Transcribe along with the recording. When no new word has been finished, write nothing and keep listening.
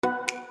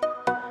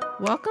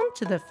Welcome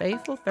to the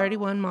Faithful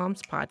 31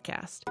 Moms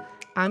podcast.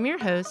 I'm your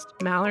host,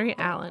 Mallory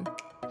Allen.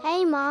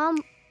 Hey, Mom,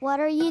 what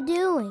are you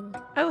doing?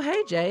 Oh,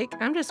 hey, Jake.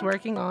 I'm just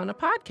working on a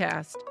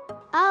podcast.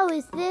 Oh,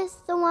 is this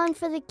the one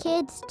for the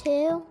kids,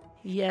 too?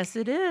 Yes,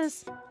 it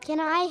is. Can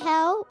I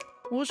help?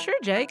 Well, sure,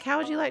 Jake. How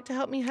would you like to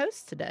help me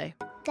host today?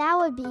 That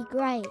would be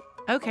great.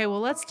 Okay, well,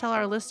 let's tell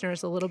our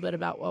listeners a little bit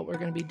about what we're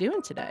going to be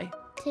doing today.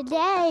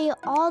 Today,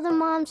 all the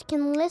moms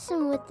can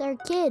listen with their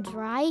kids,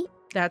 right?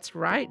 That's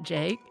right,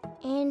 Jake.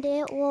 And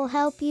it will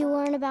help you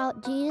learn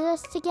about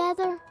Jesus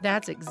together?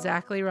 That's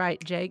exactly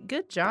right, Jake.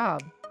 Good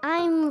job.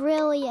 I'm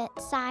really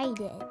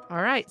excited.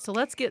 All right, so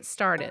let's get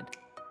started.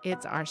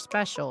 It's our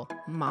special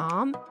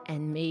Mom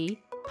and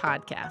Me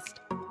podcast.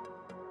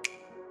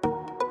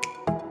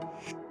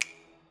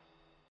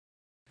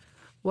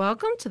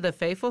 Welcome to the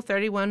Faithful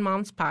 31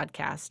 Moms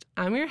podcast.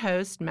 I'm your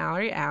host,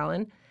 Mallory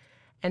Allen,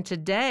 and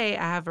today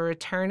I have a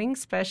returning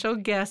special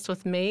guest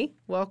with me.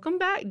 Welcome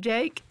back,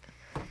 Jake.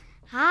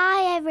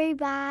 Hi,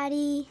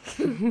 everybody.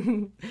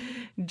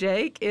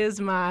 Jake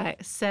is my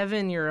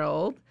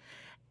 7-year-old,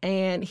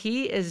 and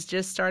he is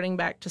just starting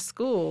back to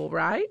school,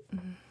 right?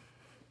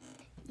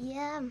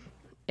 Yeah.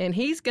 And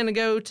he's going to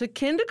go to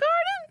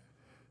kindergarten?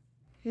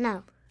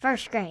 No,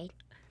 first grade.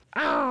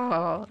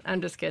 Oh, I'm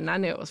just kidding. I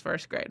knew it was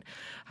first grade.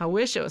 I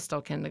wish it was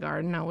still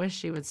kindergarten. I wish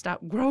she would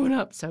stop growing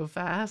up so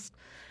fast.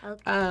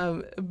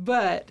 Okay.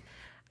 But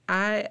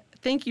I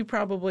think you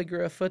probably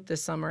grew a foot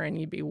this summer and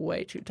you'd be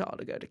way too tall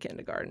to go to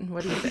kindergarten.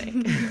 What do you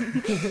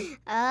think?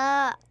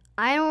 I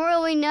don't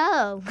really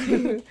know.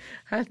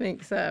 I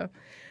think so.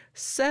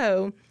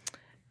 So,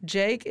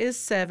 Jake is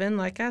 7,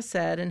 like I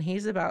said, and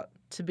he's about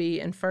to be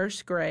in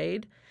first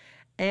grade.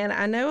 And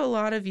I know a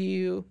lot of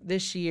you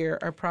this year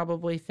are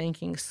probably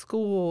thinking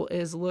school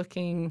is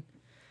looking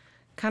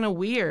kind of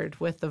weird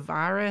with the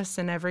virus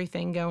and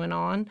everything going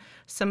on.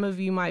 Some of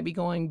you might be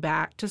going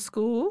back to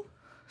school.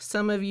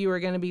 Some of you are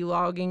going to be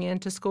logging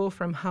into school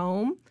from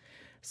home.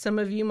 Some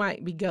of you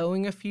might be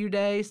going a few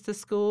days to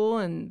school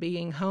and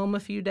being home a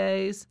few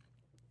days.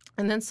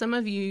 And then some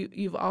of you,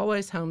 you've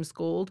always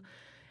homeschooled.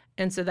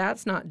 And so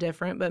that's not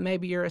different, but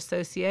maybe your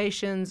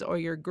associations or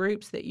your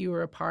groups that you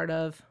were a part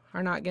of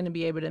are not going to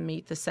be able to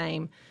meet the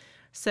same.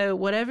 So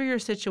whatever your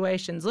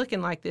situation's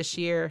looking like this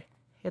year,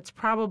 it's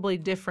probably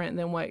different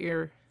than what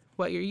you're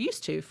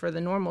used to for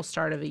the normal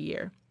start of a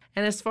year.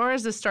 And as far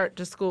as the start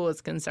to school is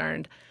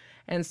concerned,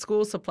 and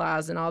school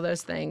supplies and all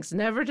those things,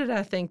 never did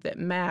I think that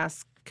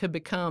masks could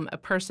become a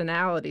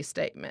personality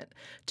statement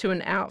to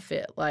an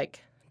outfit.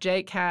 Like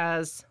Jake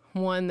has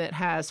one that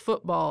has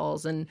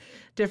footballs and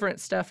different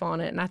stuff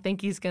on it, and I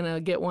think he's going to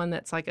get one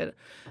that's like a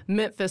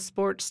Memphis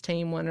sports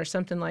team one or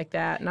something like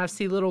that. And I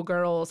see little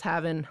girls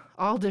having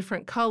all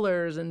different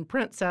colors and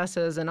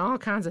princesses and all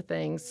kinds of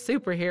things,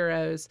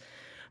 superheroes.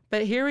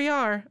 But here we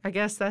are. I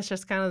guess that's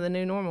just kind of the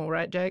new normal,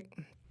 right, Jake?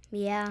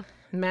 Yeah.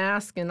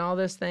 Mask and all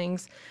those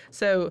things.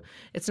 So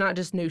it's not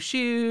just new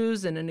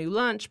shoes and a new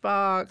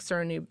lunchbox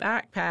or a new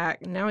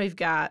backpack. Now we've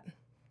got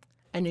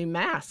a new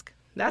mask.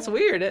 That's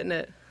weird, isn't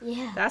it?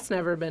 Yeah. That's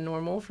never been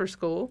normal for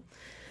school.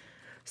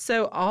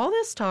 So all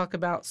this talk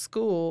about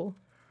school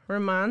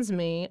reminds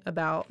me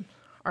about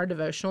our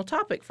devotional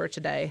topic for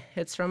today.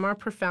 It's from our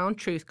Profound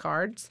Truth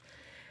cards.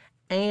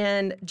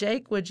 And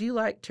Jake, would you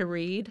like to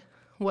read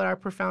what our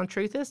profound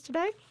truth is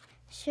today?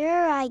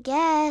 Sure, I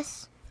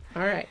guess.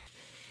 All right.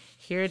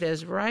 Here it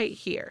is right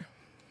here.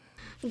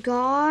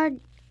 God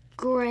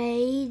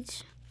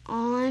grades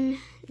on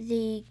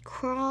the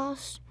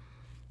cross,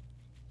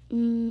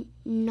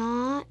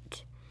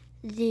 not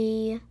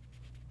the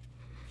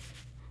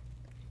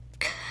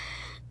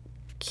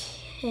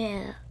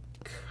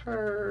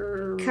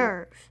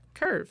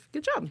curve.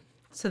 Good job.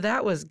 So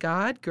that was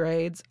God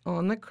grades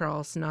on the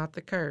cross, not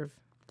the curve.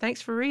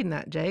 Thanks for reading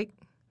that, Jake.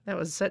 That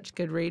was such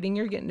good reading.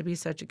 You're getting to be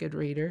such a good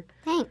reader.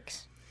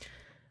 Thanks.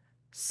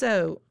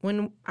 So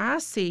when I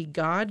see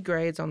God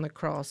grades on the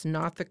cross,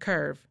 not the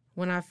curve,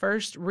 when I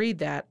first read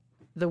that,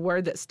 the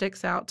word that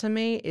sticks out to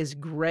me is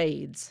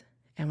grades.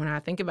 And when I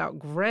think about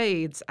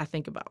grades, I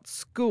think about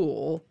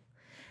school.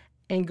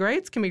 And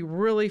grades can be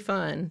really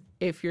fun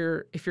if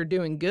you're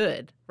doing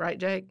good, right,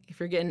 Jake? If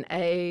you're getting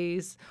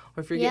A's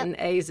or if you're getting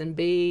A's and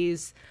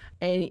B's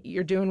and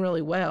you're doing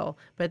really well.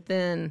 But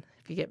then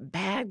if you get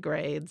bad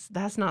grades,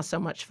 that's not so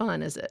much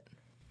fun, is it?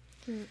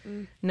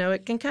 Mm-mm. No,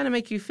 it can kind of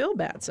make you feel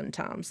bad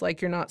sometimes,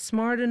 like you're not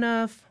smart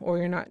enough or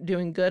you're not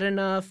doing good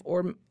enough,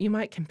 or you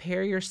might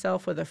compare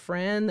yourself with a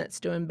friend that's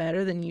doing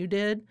better than you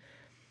did.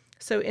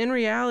 So in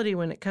reality,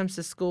 when it comes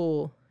to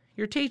school,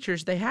 your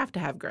teachers, they have to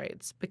have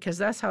grades because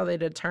that's how they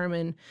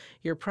determine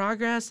your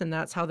progress and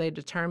that's how they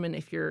determine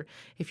if you're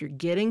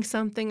getting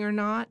something or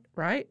not,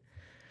 right?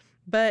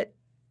 But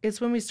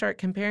it's when we start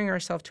comparing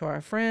ourselves to our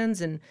friends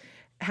and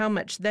how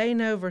much they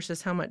know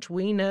versus how much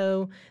we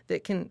know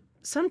that can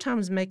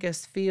sometimes make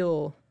us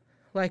feel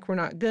like we're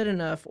not good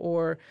enough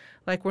or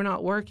like we're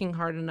not working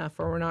hard enough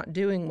or we're not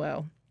doing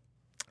well.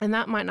 And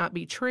that might not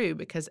be true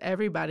because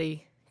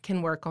everybody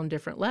can work on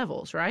different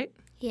levels, right?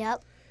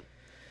 Yep.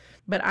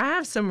 But I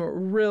have some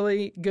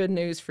really good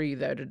news for you,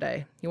 though,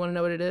 today. You want to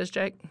know what it is,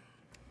 Jake?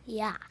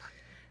 Yeah.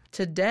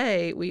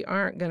 Today, we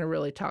aren't going to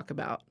really talk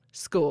about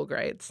school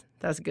grades.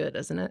 That's good,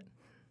 isn't it?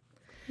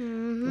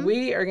 Mm-hmm.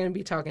 We are going to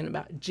be talking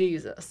about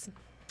Jesus.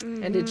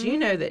 Mm-hmm. And did you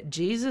know that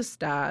Jesus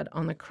died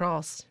on the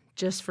cross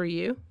just for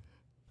you?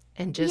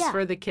 And just Yeah.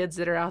 for the kids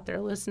that are out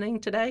there listening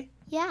today?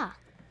 Yeah.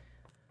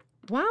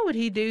 Why would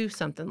he do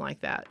something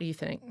like that, do you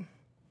think?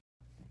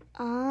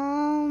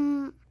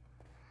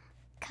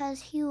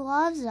 'Cause he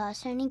loves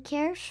us and he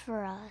cares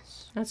for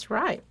us. That's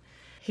right.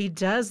 He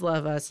does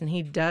love us and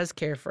he does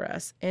care for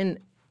us. And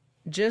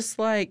just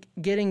like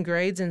getting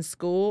grades in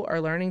school or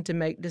learning to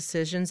make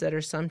decisions that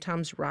are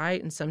sometimes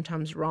right and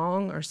sometimes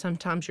wrong, or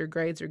sometimes your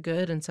grades are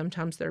good and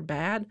sometimes they're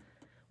bad,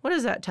 what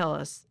does that tell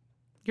us?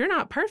 You're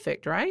not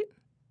perfect, right?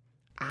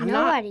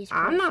 Nobody's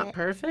I'm not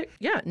perfect. perfect.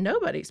 Yeah,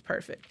 nobody's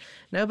perfect.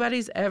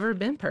 Nobody's ever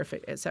been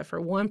perfect except for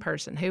one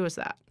person. Who was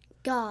that?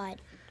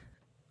 God.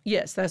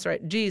 Yes, that's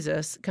right.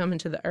 Jesus coming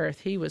to the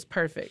earth. He was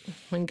perfect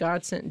when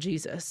God sent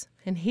Jesus.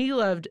 And he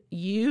loved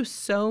you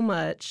so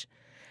much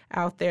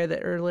out there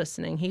that are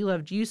listening. He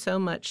loved you so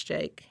much,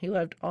 Jake. He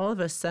loved all of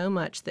us so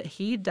much that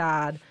he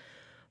died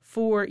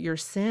for your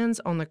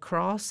sins on the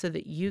cross so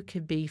that you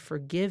could be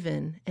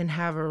forgiven and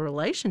have a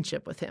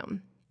relationship with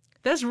him.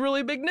 That's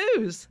really big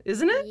news,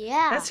 isn't it?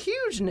 Yeah. That's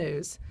huge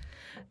news.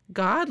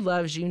 God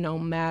loves you no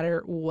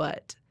matter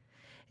what.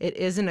 It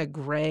isn't a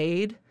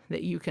grade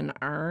that you can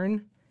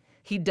earn.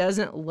 He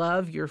doesn't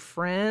love your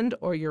friend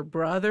or your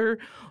brother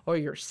or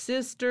your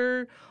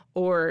sister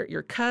or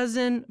your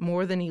cousin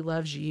more than he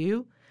loves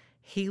you.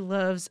 He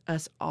loves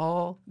us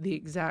all the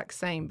exact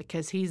same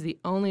because he's the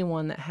only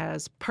one that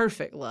has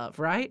perfect love,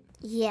 right?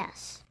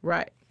 Yes.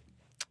 Right.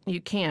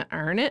 You can't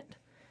earn it.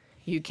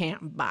 You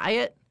can't buy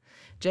it.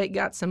 Jake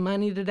got some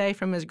money today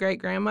from his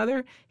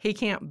great-grandmother. He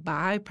can't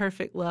buy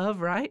perfect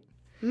love, right?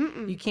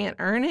 Mm-mm. You can't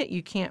earn it.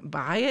 You can't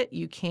buy it.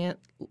 You can't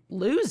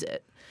lose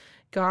it.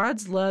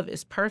 God's love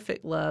is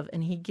perfect love,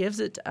 and he gives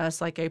it to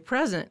us like a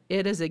present.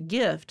 It is a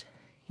gift.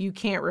 You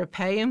can't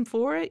repay him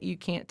for it. You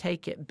can't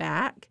take it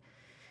back.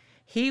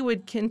 He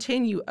would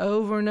continue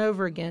over and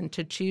over again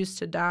to choose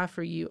to die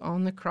for you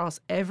on the cross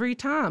every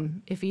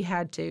time if he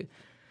had to.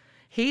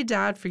 He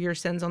died for your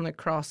sins on the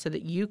cross so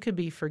that you could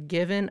be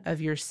forgiven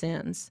of your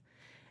sins.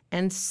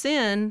 And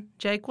sin,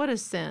 Jake, what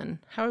is sin?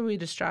 How would we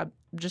describe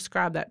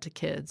that to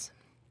kids?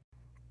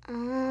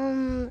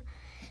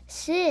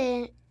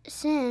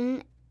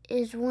 Sin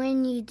is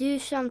when you do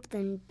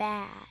something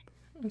bad.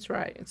 That's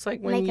right. It's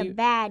like when Make a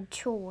bad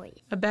choice.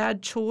 a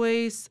bad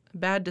choice, a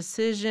bad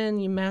decision,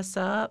 you mess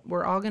up.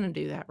 We're all going to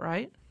do that,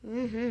 right?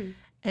 Mm-hmm.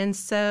 And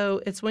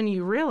so it's when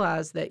you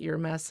realize that you're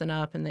messing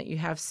up and that you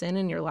have sin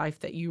in your life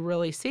that you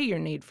really see your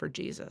need for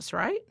Jesus,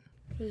 right?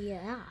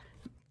 Yeah.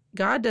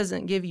 God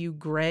doesn't give you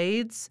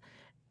grades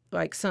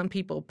like some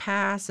people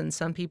pass and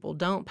some people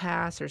don't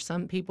pass, or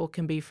some people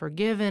can be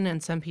forgiven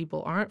and some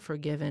people aren't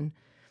forgiven.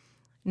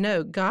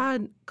 No,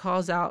 God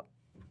calls out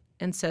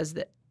and says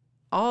that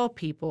all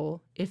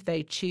people, if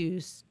they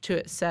choose to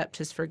accept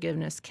his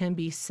forgiveness, can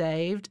be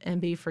saved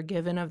and be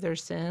forgiven of their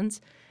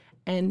sins,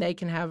 and they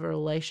can have a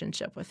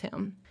relationship with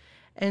him.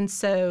 And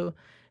so,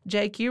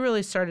 Jake, you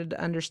really started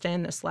to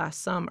understand this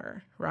last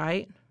summer,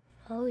 right?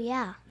 Oh,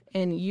 yeah.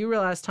 And you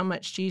realized how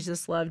much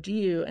Jesus loved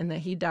you and that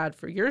he died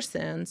for your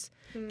sins.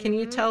 Can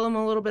you tell them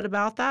a little bit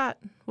about that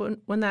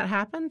when that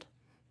happened?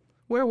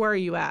 Where were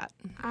you at?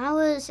 I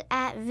was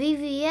at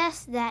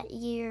VVS that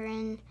year,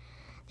 and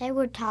they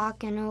were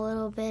talking a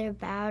little bit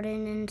about it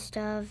and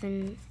stuff.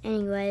 And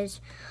anyways,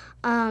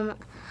 they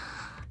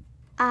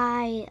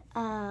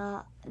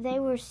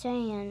were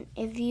saying,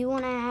 if you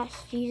want to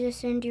ask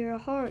Jesus into your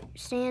heart,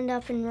 stand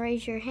up and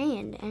raise your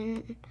hand.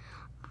 And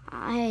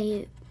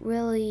I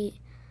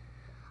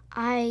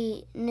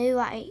knew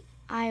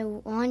I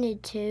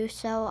wanted to,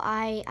 so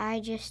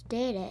I just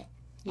did it.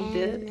 You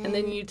did? And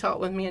then you talked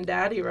with me and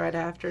Daddy right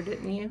after,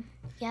 didn't you?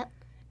 Yep.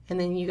 And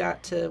then you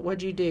got to,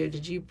 what'd you do?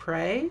 Did you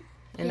pray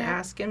and Yeah.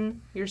 ask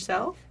him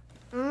yourself?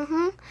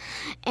 Mm-hmm.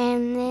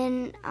 And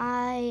then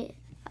I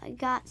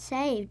got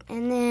saved.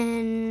 And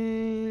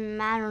then,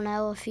 I don't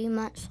know, a few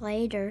months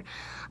later,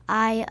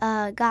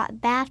 I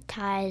got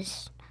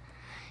baptized.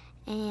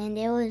 And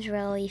it was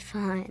really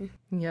fun.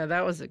 Yeah,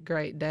 that was a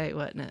great day,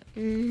 wasn't it?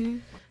 Mm-hmm.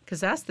 Because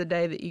that's the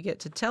day that you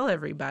get to tell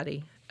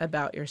everybody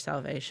about your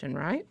salvation,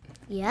 right?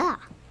 Yeah.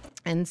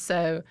 And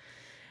so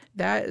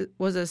that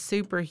was a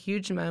super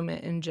huge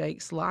moment in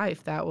Jake's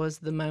life. That was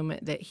the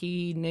moment that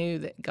he knew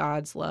that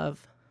God's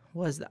love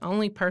was the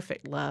only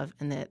perfect love,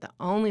 and that the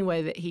only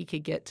way that he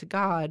could get to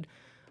God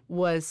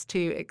was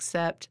to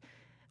accept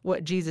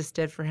what Jesus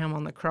did for him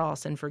on the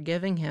cross and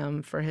forgiving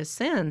him for his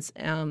sins.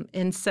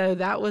 And so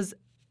that was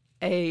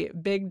a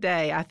big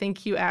day. I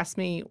think you asked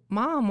me,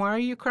 Mom, why are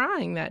you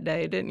crying that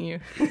day, didn't you?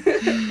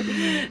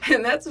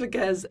 And that's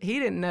because he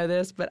didn't know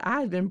this, but I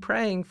had been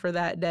praying for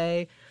that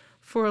day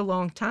for a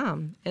long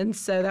time. And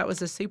so that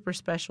was a super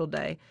special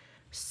day.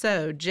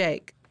 So,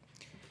 Jake,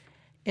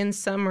 in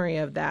summary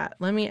of that,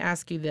 let me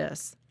ask you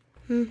this.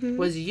 Mm-hmm.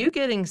 Was you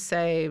getting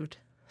saved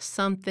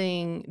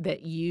something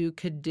that you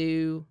could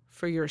do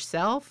for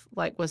yourself?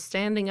 Like, was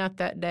standing up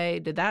that day,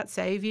 did that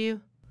save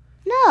you?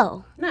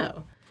 No.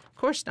 No, of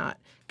course not.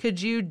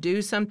 Could you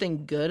do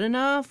something good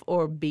enough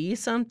or be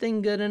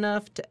something good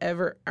enough to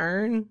ever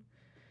earn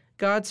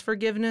God's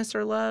forgiveness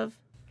or love?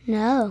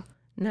 No.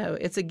 No,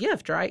 it's a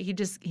gift, right? He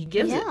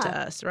gives it to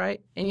us,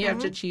 right? And you have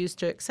to choose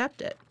to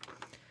accept it.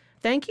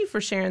 Thank you for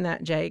sharing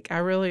that, Jake. I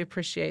really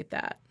appreciate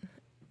that.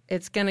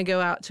 It's going to go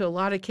out to a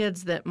lot of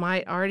kids that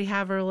might already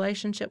have a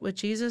relationship with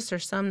Jesus or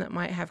some that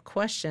might have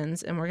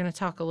questions, and we're going to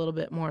talk a little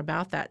bit more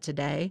about that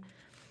today.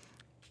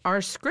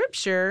 Our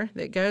scripture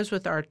that goes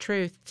with our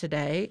truth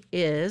today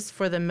is,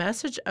 for the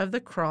message of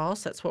the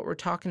cross, that's what we're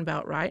talking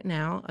about right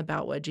now,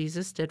 about what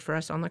Jesus did for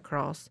us on the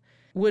cross,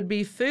 would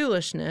be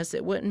foolishness.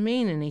 It wouldn't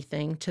mean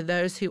anything to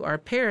those who are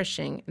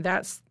perishing.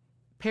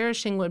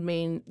 Perishing would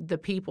mean the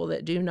people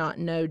that do not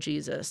know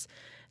Jesus,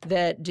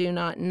 that do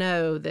not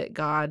know that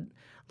God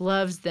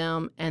loves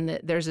them and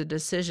that there's a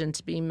decision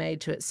to be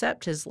made to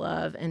accept his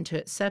love and to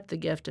accept the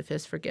gift of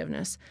his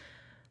forgiveness.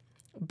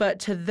 But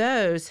to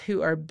those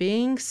who are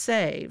being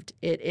saved,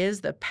 it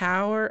is the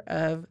power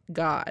of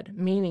God,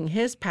 meaning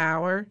his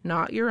power,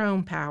 not your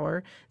own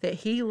power, that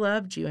he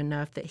loved you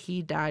enough that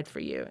he died for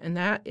you. And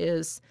that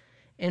is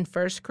in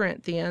 1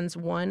 Corinthians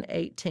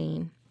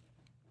 1:18.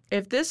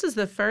 If this is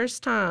the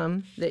first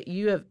time that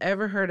you have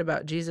ever heard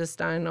about Jesus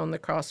dying on the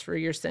cross for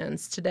your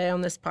sins today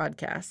on this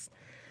podcast,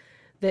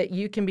 that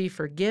you can be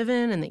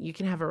forgiven and that you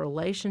can have a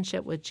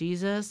relationship with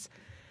Jesus,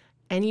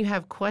 and you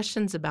have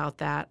questions about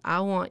that,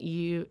 I want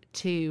you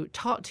to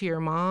talk to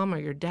your mom or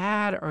your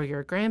dad or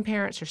your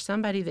grandparents or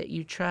somebody that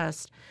you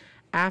trust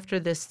after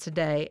this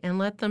today and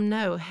let them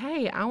know,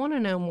 hey, I want to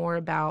know more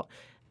about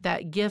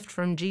that gift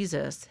from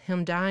Jesus,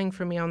 him dying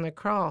for me on the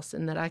cross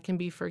and that I can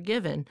be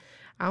forgiven.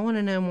 I want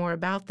to know more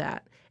about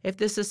that. If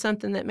this is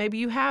something that maybe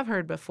you have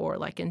heard before,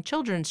 like in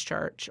children's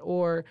church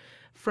or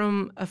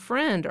from a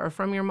friend or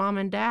from your mom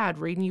and dad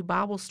reading you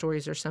Bible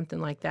stories or something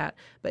like that,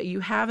 but you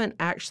haven't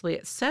actually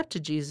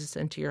accepted Jesus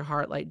into your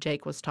heart like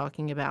Jake was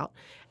talking about,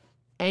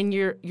 and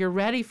you're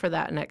ready for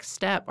that next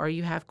step, or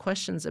you have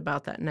questions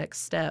about that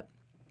next step,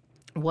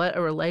 what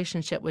a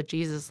relationship with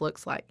Jesus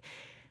looks like.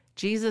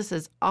 Jesus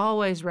is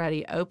always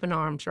ready, open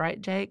arms, right,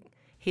 Jake?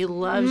 He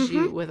loves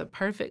you with a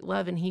perfect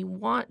love, and he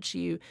wants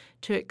you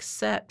to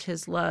accept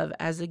his love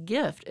as a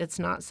gift. It's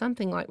not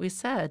something, like we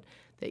said,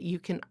 that you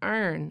can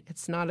earn.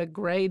 It's not a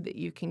grade that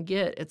you can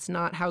get. It's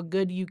not how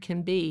good you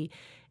can be.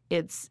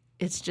 It's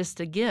just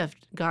a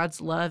gift. God's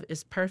love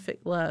is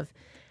perfect love.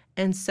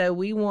 And so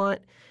we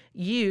want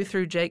you,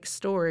 through Jake's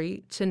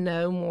story, to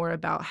know more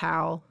about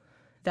how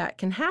that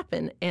can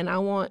happen. And I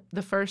want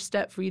the first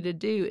step for you to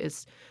do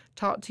is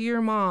talk to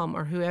your mom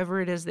or whoever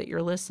it is that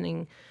you're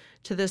listening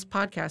to this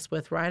podcast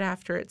with right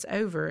after it's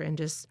over and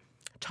just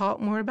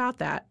talk more about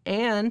that.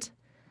 And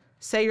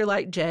say you're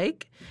like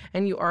Jake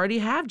and you already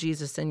have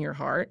Jesus in your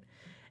heart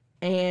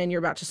and you're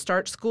about to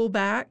start school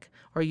back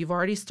or you've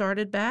already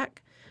started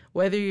back,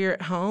 whether you're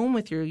at home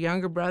with your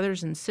younger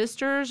brothers and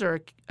sisters or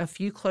a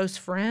few close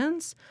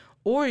friends,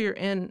 or you're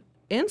in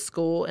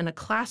school in a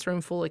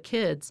classroom full of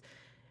kids,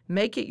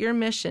 make it your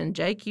mission,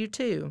 Jake, you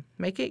too,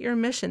 make it your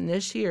mission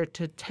this year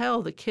to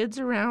tell the kids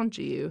around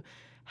you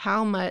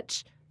how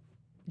much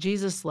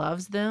Jesus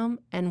loves them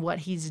and what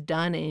he's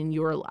done in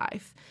your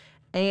life.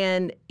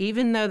 And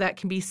even though that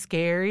can be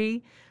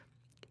scary,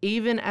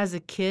 even as a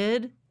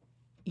kid,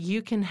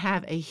 you can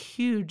have a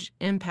huge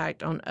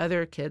impact on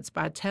other kids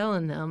by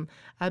telling them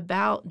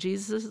about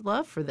Jesus'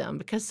 love for them,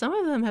 because some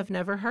of them have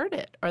never heard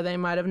it or they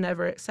might have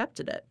never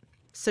accepted it.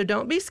 So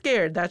don't be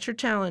scared. That's your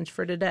challenge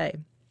for today.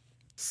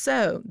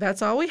 So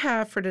that's all we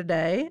have for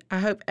today. I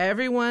hope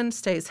everyone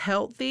stays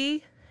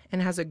healthy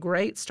and has a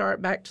great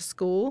start back to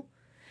school.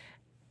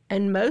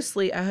 And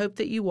mostly, I hope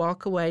that you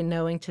walk away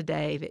knowing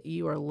today that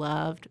you are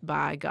loved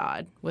by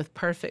God with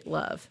perfect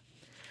love.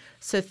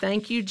 So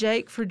thank you,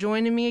 Jake, for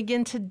joining me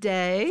again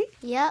today.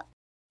 Yep.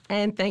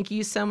 And thank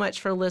you so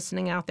much for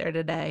listening out there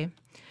today.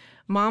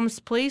 Moms,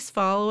 please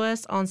follow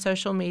us on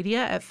social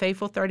media at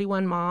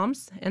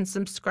Faithful31Moms and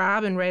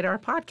subscribe and rate our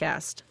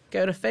podcast.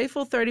 Go to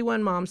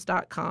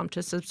Faithful31Moms.com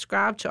to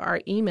subscribe to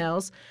our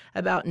emails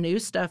about new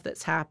stuff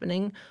that's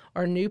happening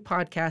or new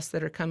podcasts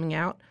that are coming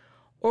out.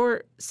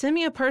 Or send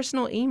me a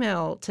personal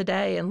email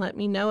today and let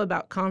me know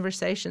about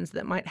conversations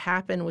that might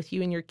happen with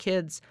you and your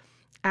kids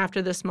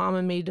after this Mom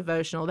and Me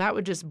devotional. That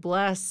would just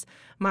bless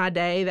my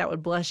day. That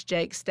would bless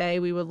Jake's day.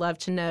 We would love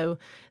to know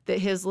that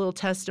his little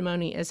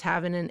testimony is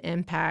having an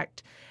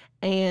impact.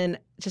 And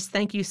just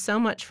thank you so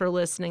much for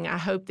listening. I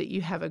hope that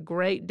you have a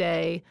great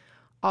day,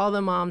 all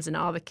the moms and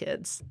all the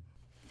kids.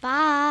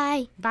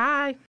 Bye.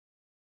 Bye.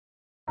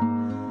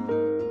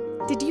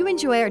 Did you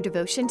enjoy our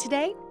devotion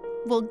today?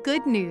 Well,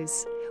 good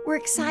news. We're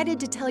excited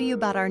to tell you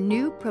about our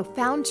new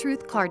Profound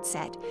Truth card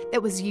set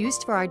that was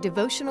used for our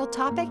devotional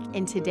topic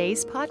in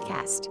today's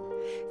podcast.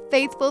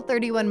 Faithful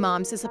 31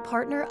 Moms is a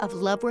partner of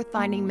Love Worth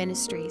Finding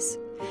Ministries.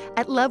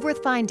 At Love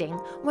Worth Finding,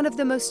 one of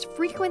the most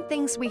frequent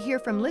things we hear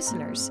from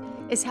listeners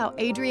is how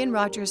Adrian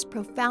Rogers'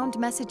 profound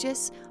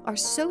messages are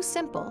so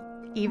simple,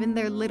 even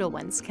their little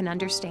ones can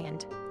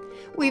understand.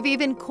 We've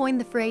even coined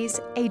the phrase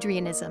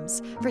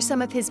Adrianisms for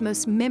some of his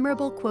most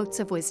memorable quotes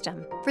of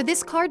wisdom. For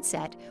this card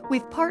set,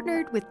 we've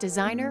partnered with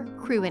designer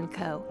Crew &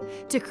 Co.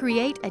 to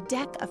create a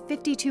deck of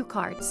 52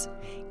 cards,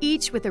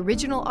 each with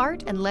original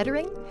art and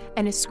lettering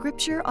and a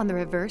scripture on the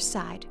reverse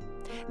side.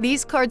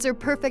 These cards are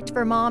perfect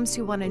for moms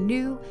who want a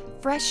new,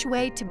 fresh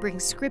way to bring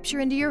scripture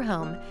into your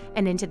home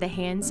and into the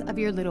hands of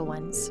your little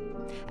ones,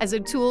 as a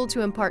tool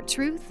to impart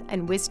truth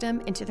and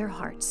wisdom into their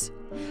hearts.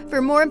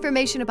 For more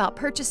information about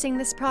purchasing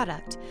this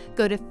product,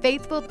 go to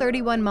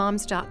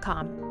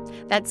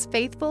faithful31moms.com. That's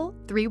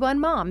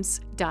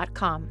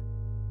faithful31moms.com.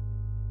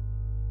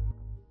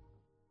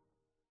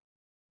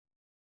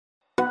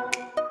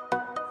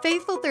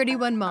 Faithful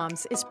 31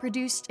 Moms is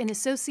produced in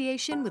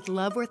association with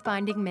Love Worth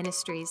Finding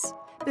Ministries,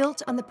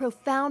 built on the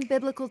profound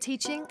biblical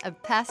teaching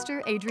of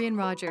Pastor Adrian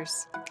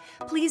Rogers.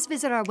 Please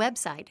visit our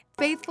website,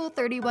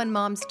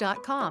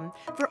 faithful31moms.com,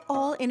 for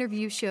all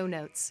interview show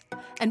notes.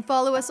 And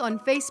follow us on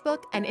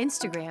Facebook and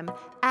Instagram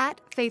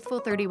at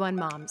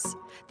Faithful31Moms.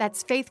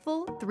 That's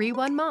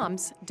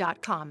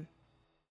faithful31moms.com.